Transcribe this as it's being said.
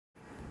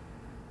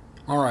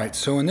Alright,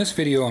 so in this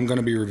video I'm going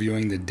to be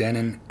reviewing the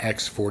Denon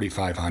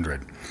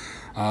X4500.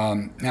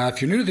 Now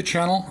if you're new to the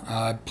channel,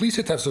 please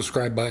hit that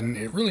subscribe button.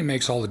 It really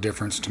makes all the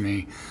difference to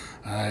me.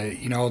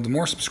 The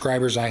more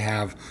subscribers I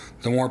have,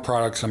 the more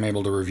products I'm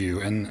able to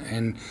review.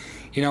 And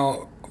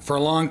for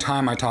a long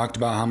time I talked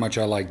about how much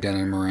I like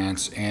Denon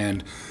Marantz,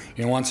 and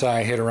once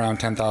I hit around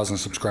 10,000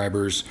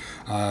 subscribers,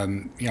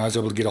 I was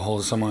able to get a hold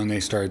of someone and they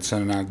started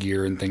sending out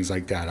gear and things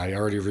like that. I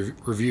already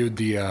reviewed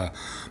the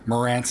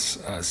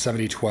Marantz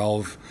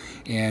 7012,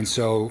 and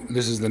so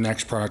this is the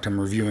next product I'm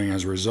reviewing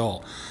as a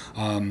result.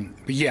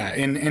 But yeah,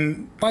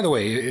 and by the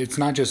way, it's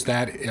not just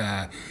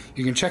that.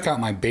 You can check out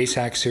my bass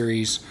hack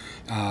series.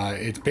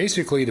 It's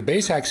basically, the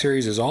bass hack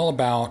series is all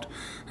about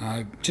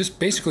just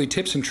basically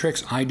tips and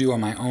tricks I do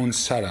on my own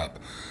setup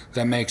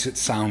that makes it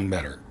sound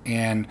better.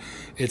 And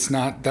that's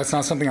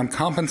not something I'm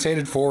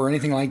compensated for or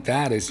anything like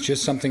that. It's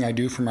just something I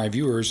do for my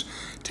viewers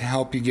to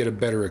help you get a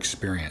better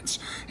experience.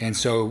 And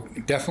so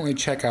definitely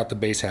check out the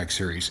bass hack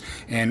series,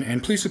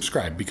 and please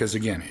subscribe, because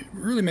again, it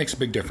really makes a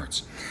big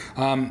difference.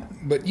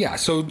 But yeah,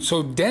 so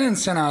Denon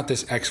sent out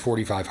this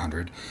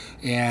X4500,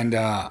 and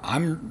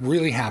I'm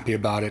really happy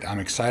about it. I'm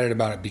excited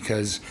about it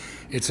because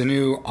it's a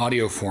new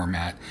audio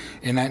format,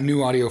 and that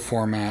new audio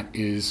format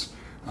is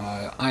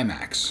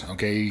IMAX.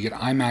 Okay, you get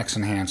IMAX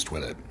Enhanced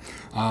with it.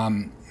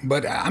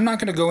 But I'm not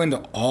going to go into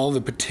all the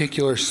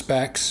particular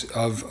specs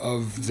of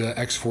the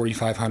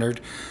X4500.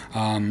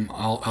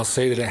 I'll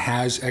say that it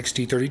has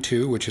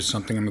XT32, which is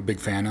something I'm a big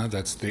fan of.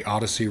 That's the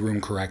Audyssey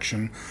room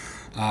correction.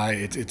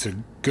 It's a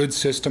good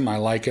system. I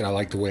like it. I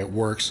like the way it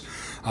works.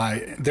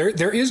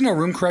 There is no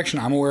room correction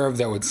I'm aware of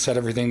that would set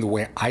everything the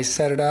way I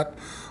set it up.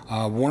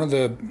 One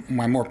of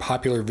my more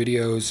popular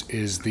videos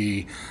is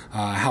the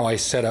how I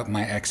set up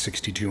my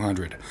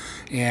X6200,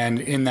 and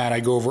in that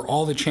I go over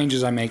all the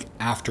changes I make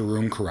after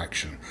room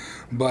correction.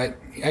 But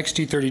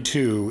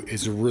XT32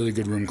 is a really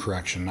good room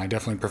correction. I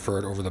definitely prefer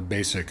it over the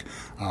basic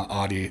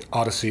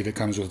Audyssey that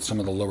comes with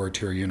some of the lower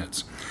tier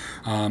units.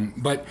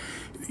 But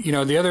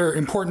the other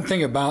important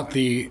thing about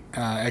the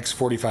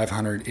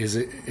X4500 is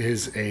it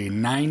is a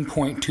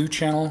 9.2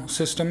 channel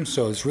system,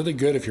 so it's really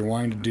good if you're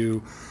wanting to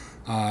do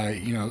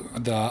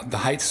the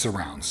height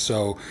surrounds.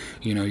 So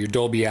your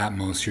Dolby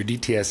Atmos, your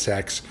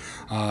DTSX,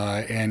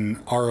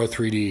 and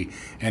RO3D,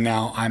 and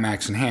now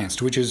IMAX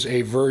Enhanced, which is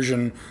a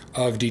version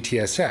of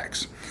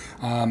DTSX.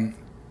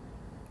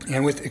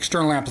 And with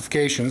external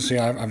amplification, so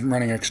I'm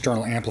running an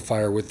external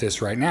amplifier with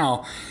this right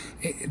now.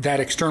 That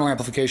external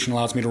amplification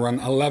allows me to run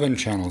 11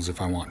 channels if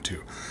I want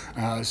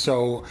to.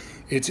 So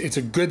it's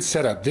a good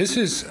setup. This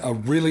is a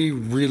really,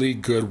 really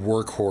good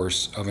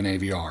workhorse of an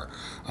AVR.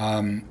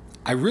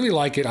 I really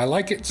like it. I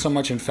like it so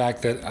much, in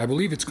fact, that I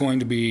believe it's going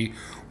to be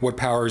what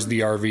powers the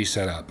RV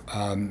setup.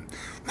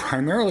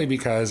 Primarily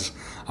because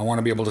I want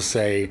to be able to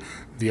say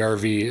the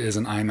RV is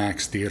an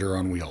IMAX theater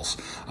on wheels.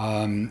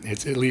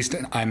 It's at least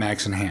an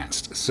IMAX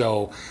Enhanced.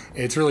 So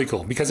it's really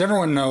cool, because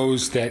everyone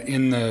knows that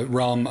in the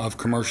realm of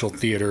commercial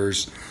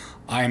theaters,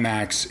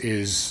 IMAX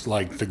is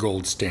like the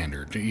gold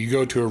standard. You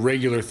go to a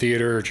regular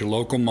theater at your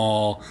local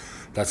mall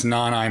that's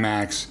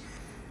non-IMAX,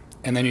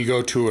 and then you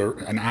go to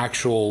an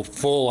actual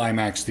full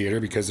IMAX theater,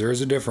 because there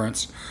is a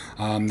difference.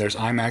 There's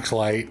IMAX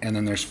Lite, and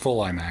then there's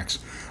full IMAX.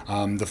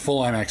 The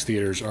full IMAX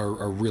theaters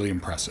are really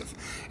impressive.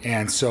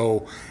 And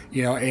so,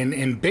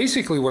 and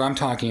basically what I'm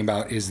talking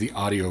about is the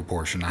audio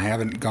portion. I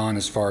haven't gone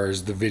as far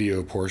as the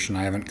video portion.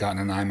 I haven't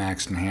gotten an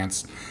IMAX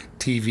Enhanced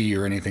TV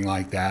or anything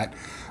like that.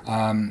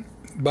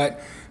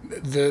 But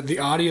the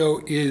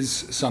audio is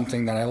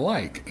something that I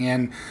like.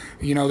 And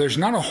there's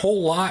not a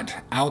whole lot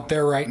out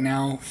there right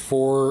now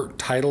for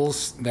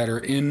titles that are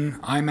in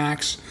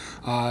IMAX.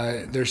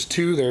 There's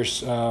two.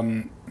 There's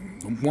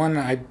one,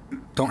 I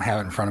don't have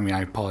it in front of me,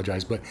 I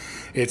apologize, but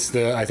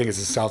I think it's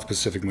a South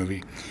Pacific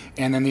movie.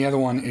 And then the other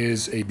one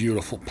is A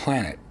Beautiful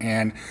Planet.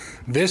 And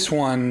this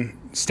one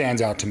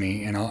stands out to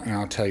me, and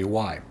I'll tell you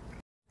why.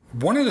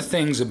 One of the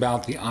things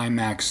about the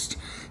IMAX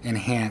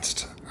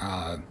Enhanced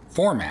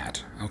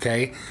format,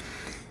 okay,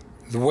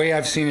 the way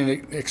I've seen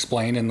it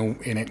explained, and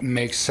it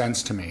makes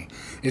sense to me,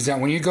 is that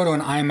when you go to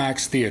an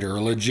IMAX theater,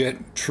 a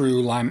legit,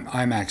 true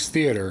IMAX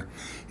theater,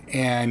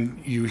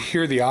 and you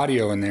hear the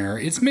audio in there,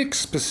 it's mixed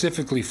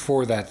specifically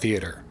for that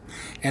theater.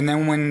 And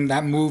then when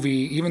that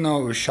movie, even though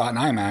it was shot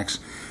in IMAX,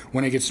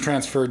 when it gets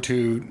transferred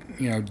to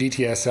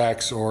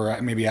DTSX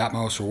or maybe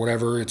Atmos or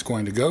whatever it's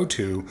going to go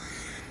to,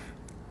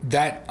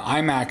 that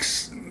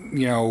IMAX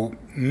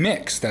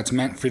mix that's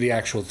meant for the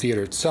actual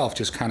theater itself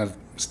just kind of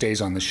stays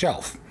on the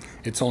shelf.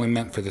 It's only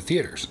meant for the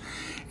theaters.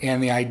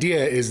 And the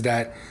idea is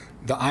that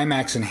the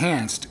IMAX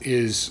Enhanced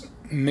is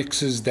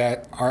mixes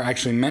that are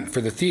actually meant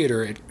for the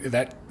theater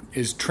that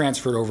is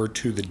transferred over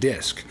to the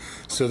disc,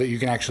 so that you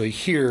can actually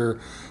hear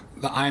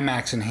the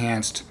IMAX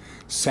Enhanced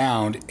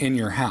sound in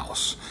your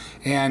house.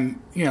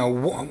 And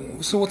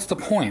so what's the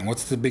point?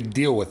 What's the big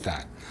deal with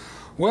that?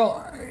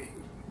 Well,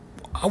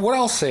 what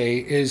I'll say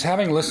is,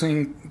 having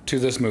listening to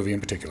this movie in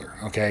particular,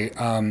 okay,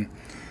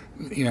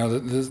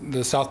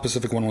 the South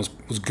Pacific one was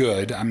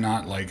good. I'm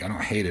not I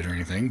don't hate it or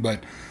anything,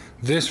 but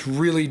this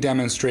really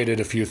demonstrated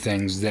a few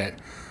things that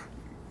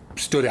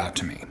stood out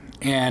to me.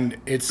 And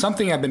it's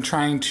something I've been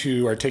trying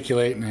to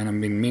articulate, and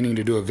I've been meaning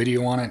to do a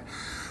video on it.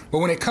 But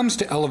when it comes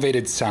to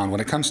elevated sound, when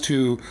it comes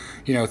to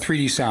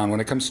 3D sound, when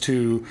it comes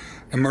to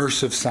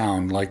immersive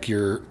sound like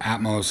your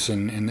Atmos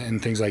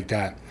and things like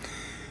that,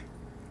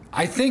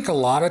 I think a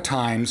lot of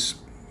times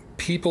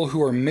people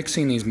who are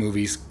mixing these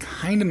movies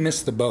kind of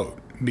miss the boat,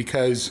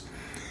 because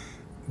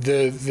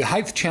the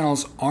height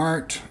channels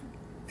aren't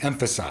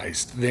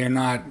emphasized. They're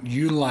not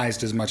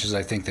utilized as much as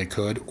I think they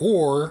could,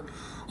 or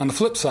on the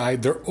flip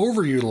side, they're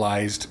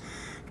overutilized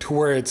to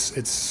where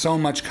it's so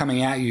much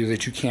coming at you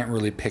that you can't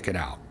really pick it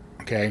out.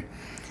 Okay,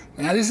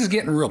 now this is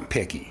getting real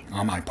picky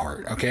on my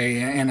part,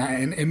 okay, and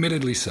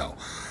admittedly so.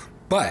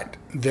 But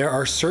there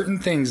are certain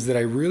things that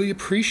I really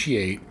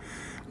appreciate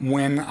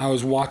when I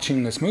was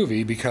watching this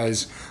movie,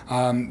 because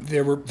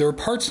there were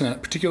parts in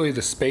it, particularly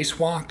the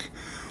spacewalk,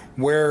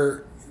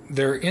 where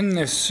they're in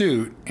this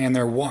suit and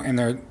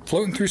they're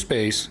floating through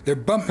space. They're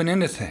bumping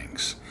into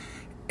things,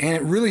 and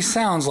it really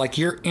sounds like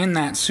you're in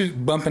that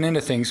suit bumping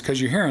into things, because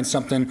you're hearing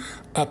something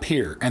up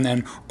here and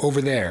then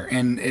over there,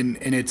 and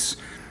it's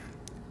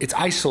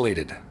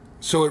isolated.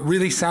 So it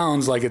really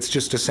sounds like it's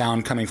just a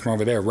sound coming from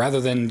over there, rather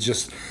than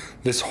just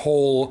this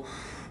whole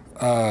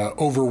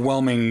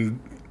overwhelming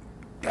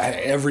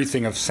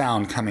everything of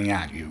sound coming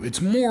at you.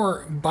 It's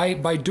more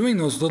by doing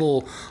those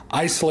little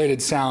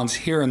isolated sounds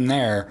here and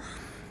there,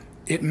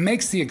 it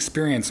makes the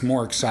experience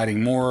more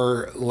exciting,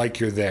 more like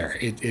you're there.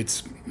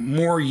 It's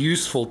more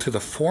useful to the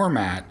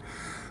format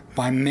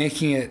by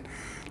making it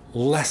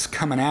less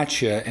coming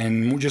at you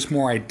and just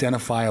more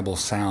identifiable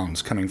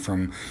sounds coming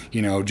from,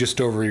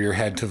 just over your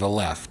head to the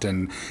left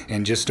and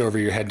just over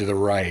your head to the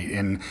right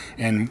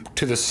and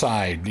to the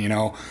side.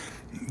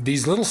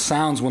 These little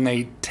sounds, when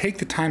they take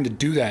the time to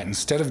do that,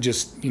 instead of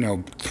just,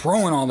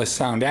 throwing all this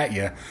sound at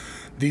you,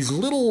 these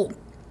little,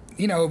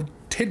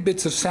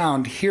 tidbits of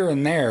sound here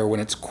and there,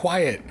 when it's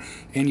quiet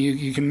and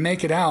you can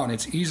make it out and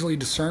it's easily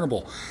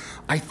discernible,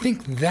 I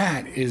think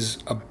that is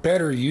a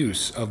better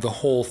use of the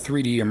whole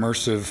 3D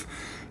immersive,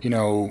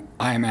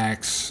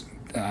 IMAX,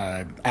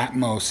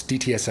 Atmos,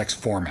 DTSX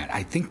format.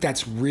 I think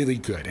that's really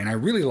good, and I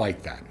really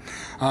like that.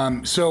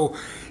 And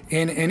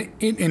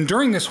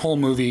during this whole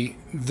movie,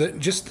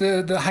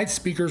 the height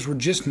speakers were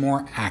just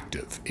more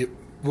active. It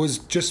was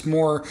just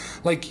more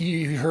like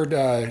you heard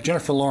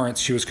Jennifer Lawrence.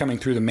 She was coming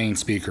through the main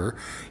speaker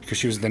because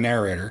she was the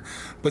narrator.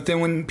 But then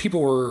when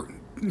people were,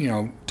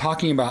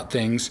 talking about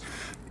things,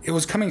 it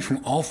was coming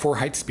from all four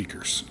height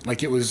speakers.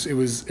 Like it was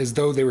as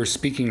though they were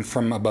speaking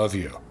from above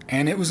you,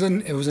 and it was a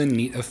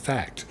neat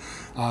effect.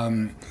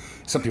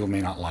 Some people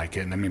may not like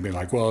it, and they may be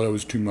like, "Well, that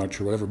was too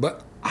much" or whatever.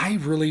 But I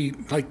really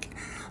like.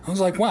 I was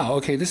like, "Wow,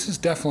 okay, this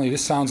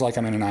sounds like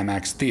I'm in an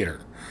IMAX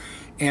theater."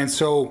 And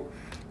so,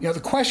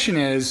 the question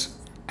is,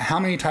 how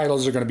many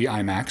titles are going to be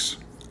IMAX?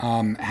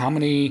 How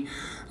many,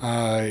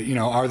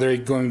 are there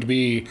going to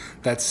be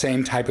that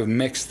same type of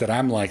mix that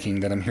I'm liking,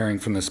 that I'm hearing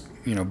from this,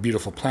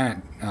 Beautiful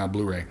Planet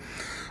Blu-ray?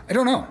 I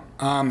don't know.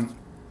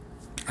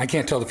 I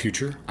can't tell the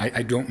future.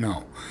 I don't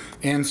know.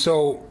 And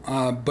so,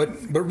 but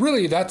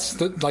really, that's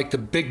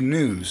the big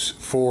news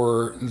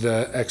for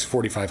the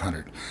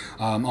X4500.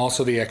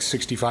 Also, the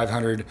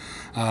X6500.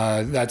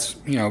 That's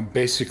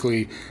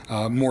basically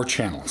more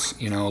channels.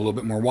 A little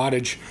bit more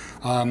wattage.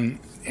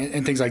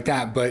 And things like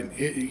that, but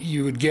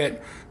you would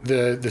get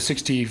the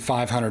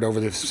 6500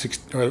 over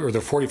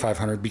the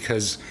 4500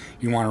 because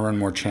you want to run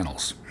more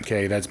channels.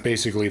 Okay,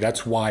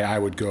 that's why I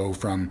would go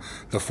from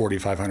the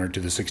 4500 to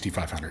the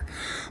 6500.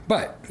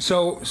 But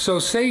so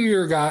say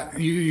you've got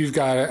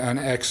an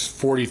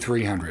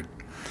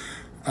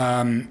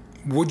X4300.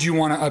 Would you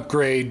want to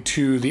upgrade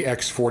to the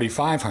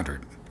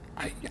X4500?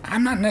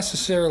 I'm not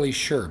necessarily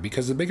sure,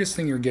 because the biggest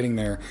thing you're getting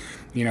there,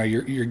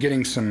 you're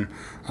getting some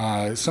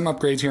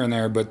upgrades here and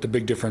there, but the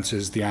big difference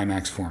is the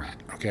IMAX format.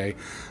 Okay,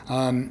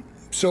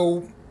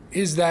 so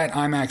is that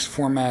IMAX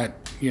format,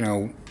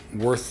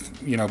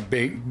 worth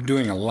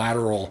doing a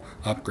lateral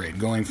upgrade,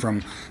 going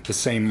from the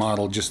same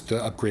model, just the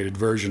upgraded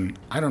version?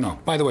 I don't know.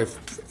 By the way,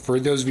 for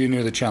those of you new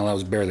to the channel, that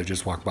was Bear that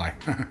just walked by.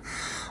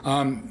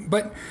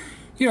 But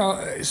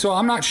so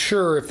I'm not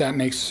sure if that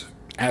makes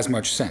as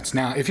much sense.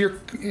 Now, if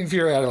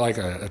you're at like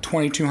a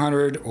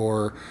 2200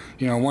 or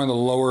one of the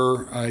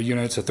lower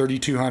units, a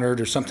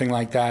 3200 or something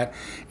like that,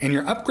 and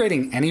you're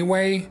upgrading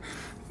anyway,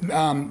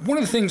 one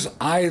of the things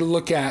I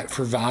look at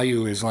for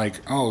value is like,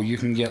 oh, you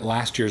can get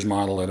last year's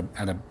model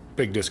at a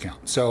big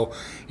discount. So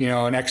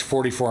an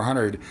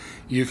X4400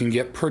 you can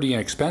get pretty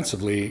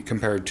inexpensively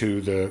compared to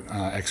the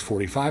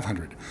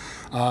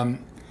X4500.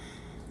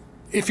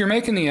 If you're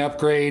making the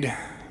upgrade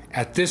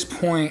at this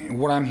point,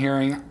 what I'm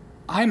hearing,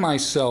 I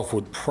myself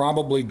would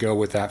probably go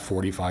with that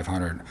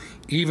 4500,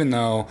 even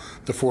though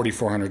the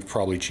 4400 is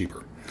probably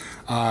cheaper.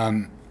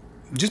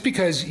 Just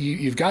because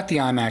you've got the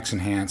IMAX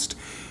Enhanced,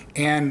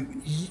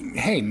 and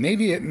hey,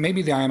 maybe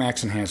the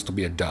IMAX Enhanced will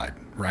be a dud,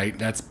 right?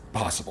 That's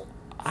possible.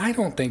 I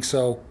don't think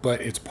so, but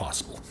it's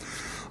possible.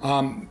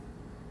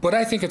 but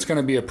I think it's going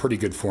to be a pretty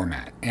good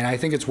format, and I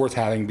think it's worth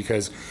having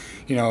because,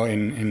 you know,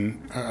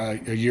 in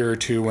a year or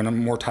two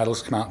when more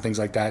titles come out, things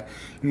like that,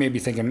 you may be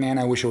thinking, man,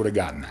 I wish I would have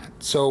gotten that.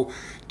 So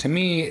to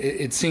me,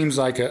 it seems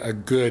like a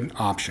good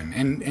option.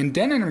 And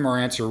Denon and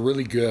Marantz are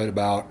really good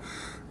about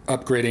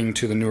upgrading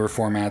to the newer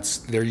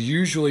formats. They're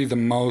usually the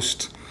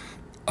most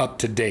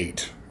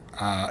up-to-date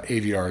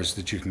AVRs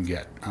that you can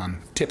get,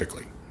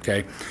 typically.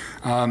 Okay,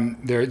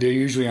 they're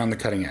usually on the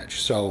cutting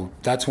edge, so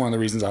that's one of the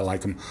reasons I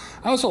like them.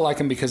 I also like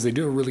them because they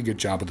do a really good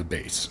job with the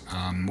bass,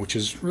 which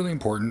is really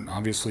important.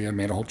 Obviously, I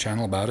made a whole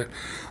channel about it.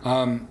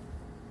 And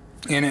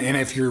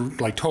if you're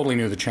like totally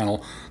new to the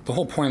channel, the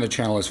whole point of the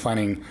channel is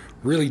finding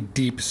really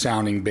deep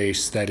sounding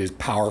bass that is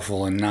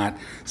powerful and not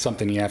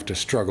something you have to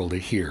struggle to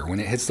hear. When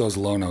it hits those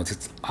low notes,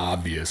 it's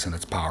obvious and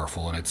it's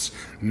powerful and it's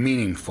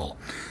meaningful.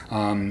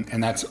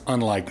 And that's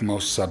unlike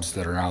most subs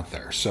that are out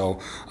there. So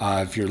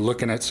if you're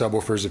looking at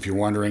subwoofers, if you're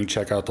wondering,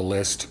 check out the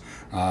list.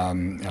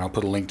 And I'll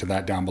put a link to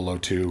that down below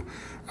too.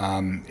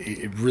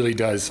 It really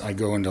does. I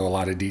go into a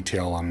lot of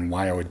detail on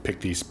why I would pick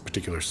these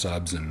particular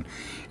subs and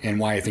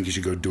why I think you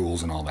should go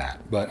duals and all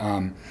that.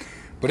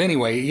 But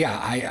anyway, yeah,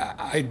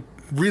 I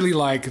really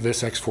like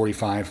this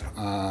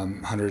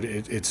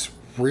X4500. It's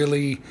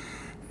really,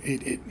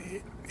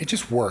 it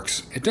just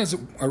works. It does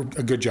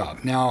a good job.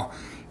 Now,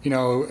 you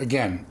know,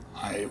 again,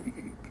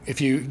 if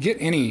you get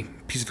any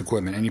piece of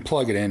equipment and you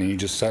plug it in and you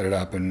just set it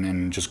up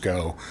and just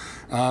go,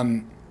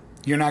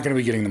 you're not going to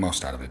be getting the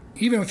most out of it.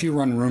 Even if you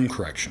run room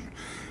correction,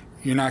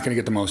 you're not going to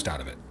get the most out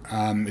of it.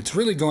 It's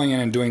really going in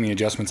and doing the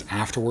adjustments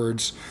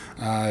afterwards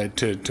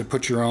to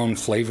put your own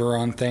flavor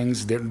on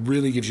things that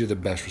really gives you the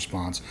best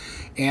response.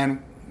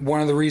 And one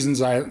of the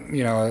reasons I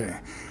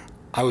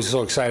was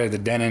so excited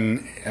that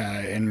Denon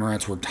and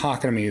Marantz were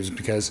talking to me is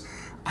because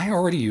I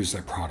already use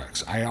their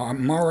products.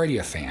 I'm already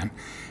a fan,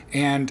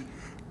 and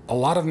a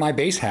lot of my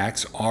bass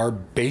hacks are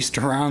based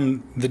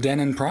around the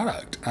Denon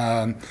product.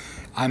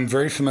 I'm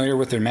very familiar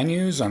with their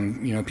menus.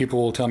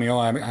 People will tell me, oh,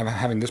 I'm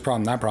having this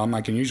problem, that problem.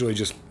 I can usually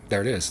just,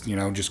 there it is,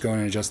 just go in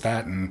and adjust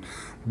that, and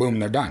boom,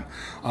 they're done.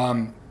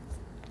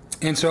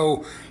 And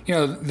so,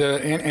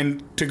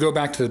 and to go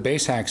back to the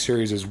bass hack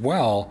series as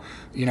well,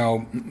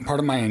 part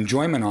of my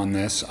enjoyment on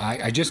this,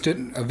 I just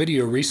did a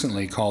video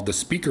recently called the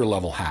speaker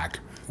level hack.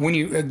 When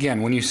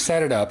you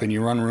set it up and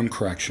you run room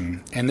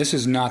correction, and this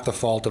is not the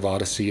fault of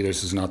Audyssey,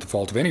 this is not the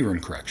fault of any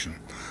room correction,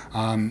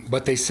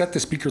 but they set the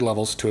speaker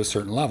levels to a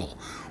certain level.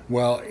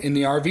 Well, in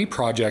the RV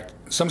project,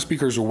 some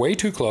speakers are way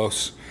too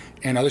close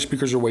and other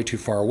speakers are way too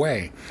far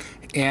away.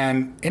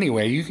 And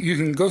anyway, you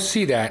can go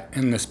see that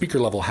in the speaker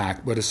level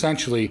hack, but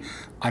essentially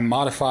I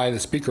modify the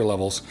speaker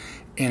levels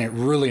and it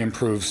really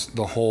improves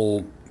the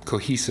whole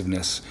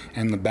cohesiveness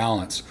and the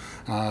balance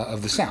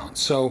of the sound.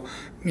 So,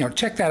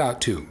 check that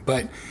out too.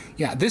 But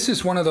yeah, this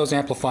is one of those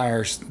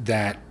amplifiers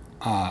that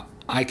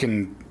I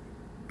can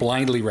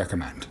blindly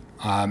recommend.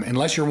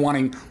 Unless you're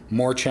wanting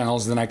more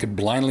channels, then I could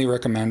blindly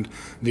recommend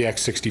the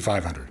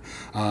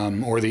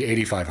X6500 or the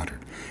 8500.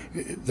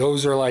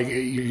 Those are like,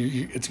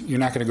 you're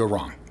not going to go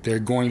wrong. They're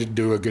going to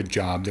do a good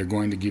job. They're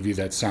going to give you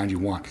that sound you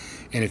want.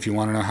 And if you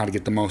want to know how to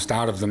get the most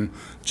out of them,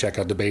 check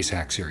out the Bass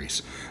Hack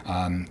series.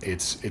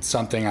 It's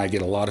something I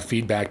get a lot of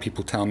feedback.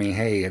 People tell me,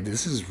 hey,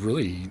 this is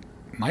really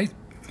my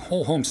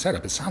whole home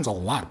setup. It sounds a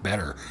lot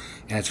better.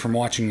 And it's from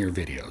watching your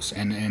videos.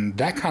 And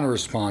that kind of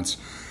response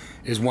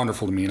is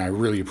wonderful to me, and I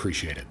really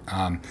appreciate it.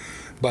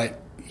 But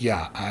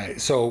yeah,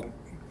 so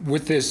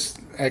with this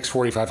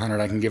X4500,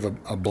 I can give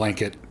a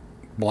blanket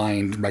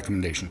blind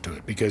recommendation to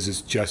it because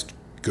it's just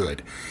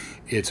good.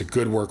 It's a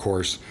good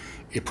workhorse.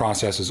 It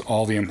processes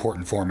all the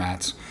important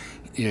formats.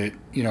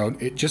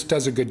 It just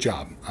does a good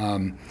job.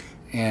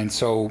 And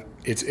so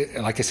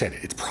like I said,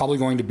 it's probably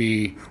going to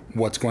be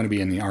what's going to be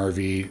in the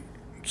RV,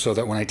 so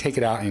that when I take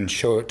it out and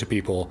show it to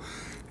people,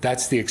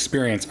 that's the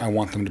experience I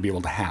want them to be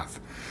able to have.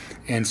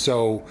 And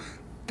so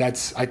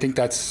I think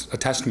that's a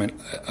testament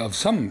of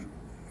some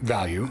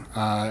value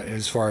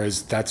as far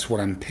as that's what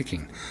I'm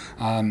picking.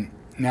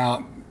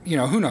 Now,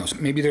 who knows?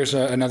 Maybe there's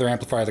another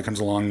amplifier that comes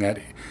along that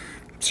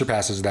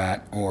surpasses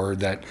that, or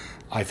that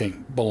I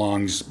think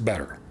belongs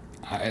better.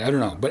 I don't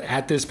know. But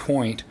at this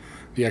point,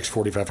 the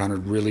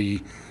X4500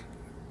 really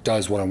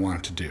does what I want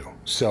it to do.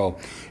 So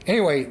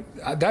anyway,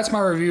 that's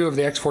my review of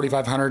the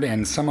X4500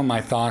 and some of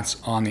my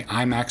thoughts on the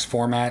IMAX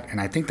format.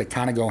 And I think they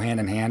kind of go hand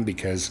in hand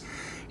because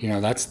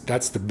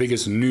that's the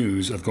biggest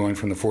news of going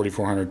from the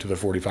 4400 to the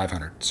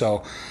 4500.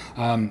 So,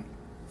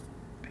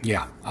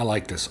 yeah, I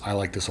like this. I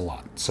like this a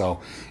lot. So,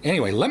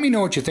 anyway, let me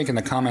know what you think in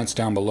the comments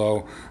down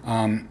below.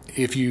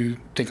 If you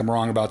think I'm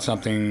wrong about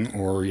something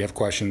or you have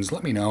questions,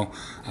 let me know.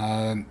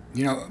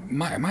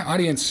 My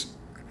audience,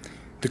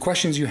 the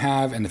questions you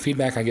have and the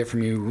feedback I get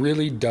from you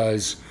really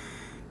does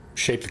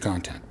shape the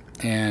content.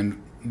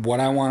 And what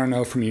I want to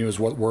know from you is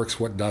what works,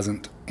 what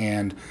doesn't.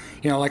 And,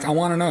 I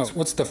want to know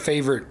what's the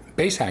favorite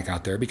bass hack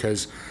out there,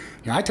 because,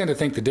 I tend to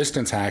think the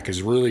distance hack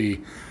is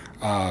really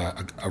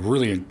a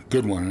really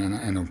good one and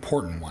an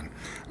important one.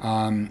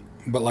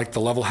 But like the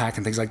level hack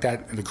and things like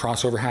that, the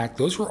crossover hack,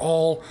 those were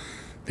all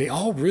they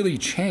all really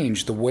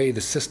change the way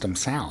the system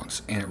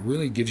sounds, and it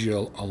really gives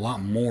you a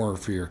lot more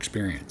for your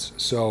experience.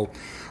 So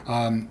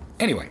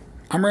anyway,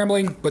 I'm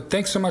rambling, but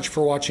thanks so much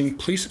for watching.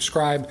 Please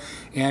subscribe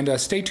and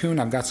stay tuned.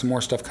 I've got some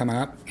more stuff coming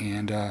up,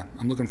 and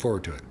I'm looking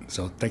forward to it.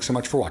 So thanks so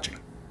much for watching.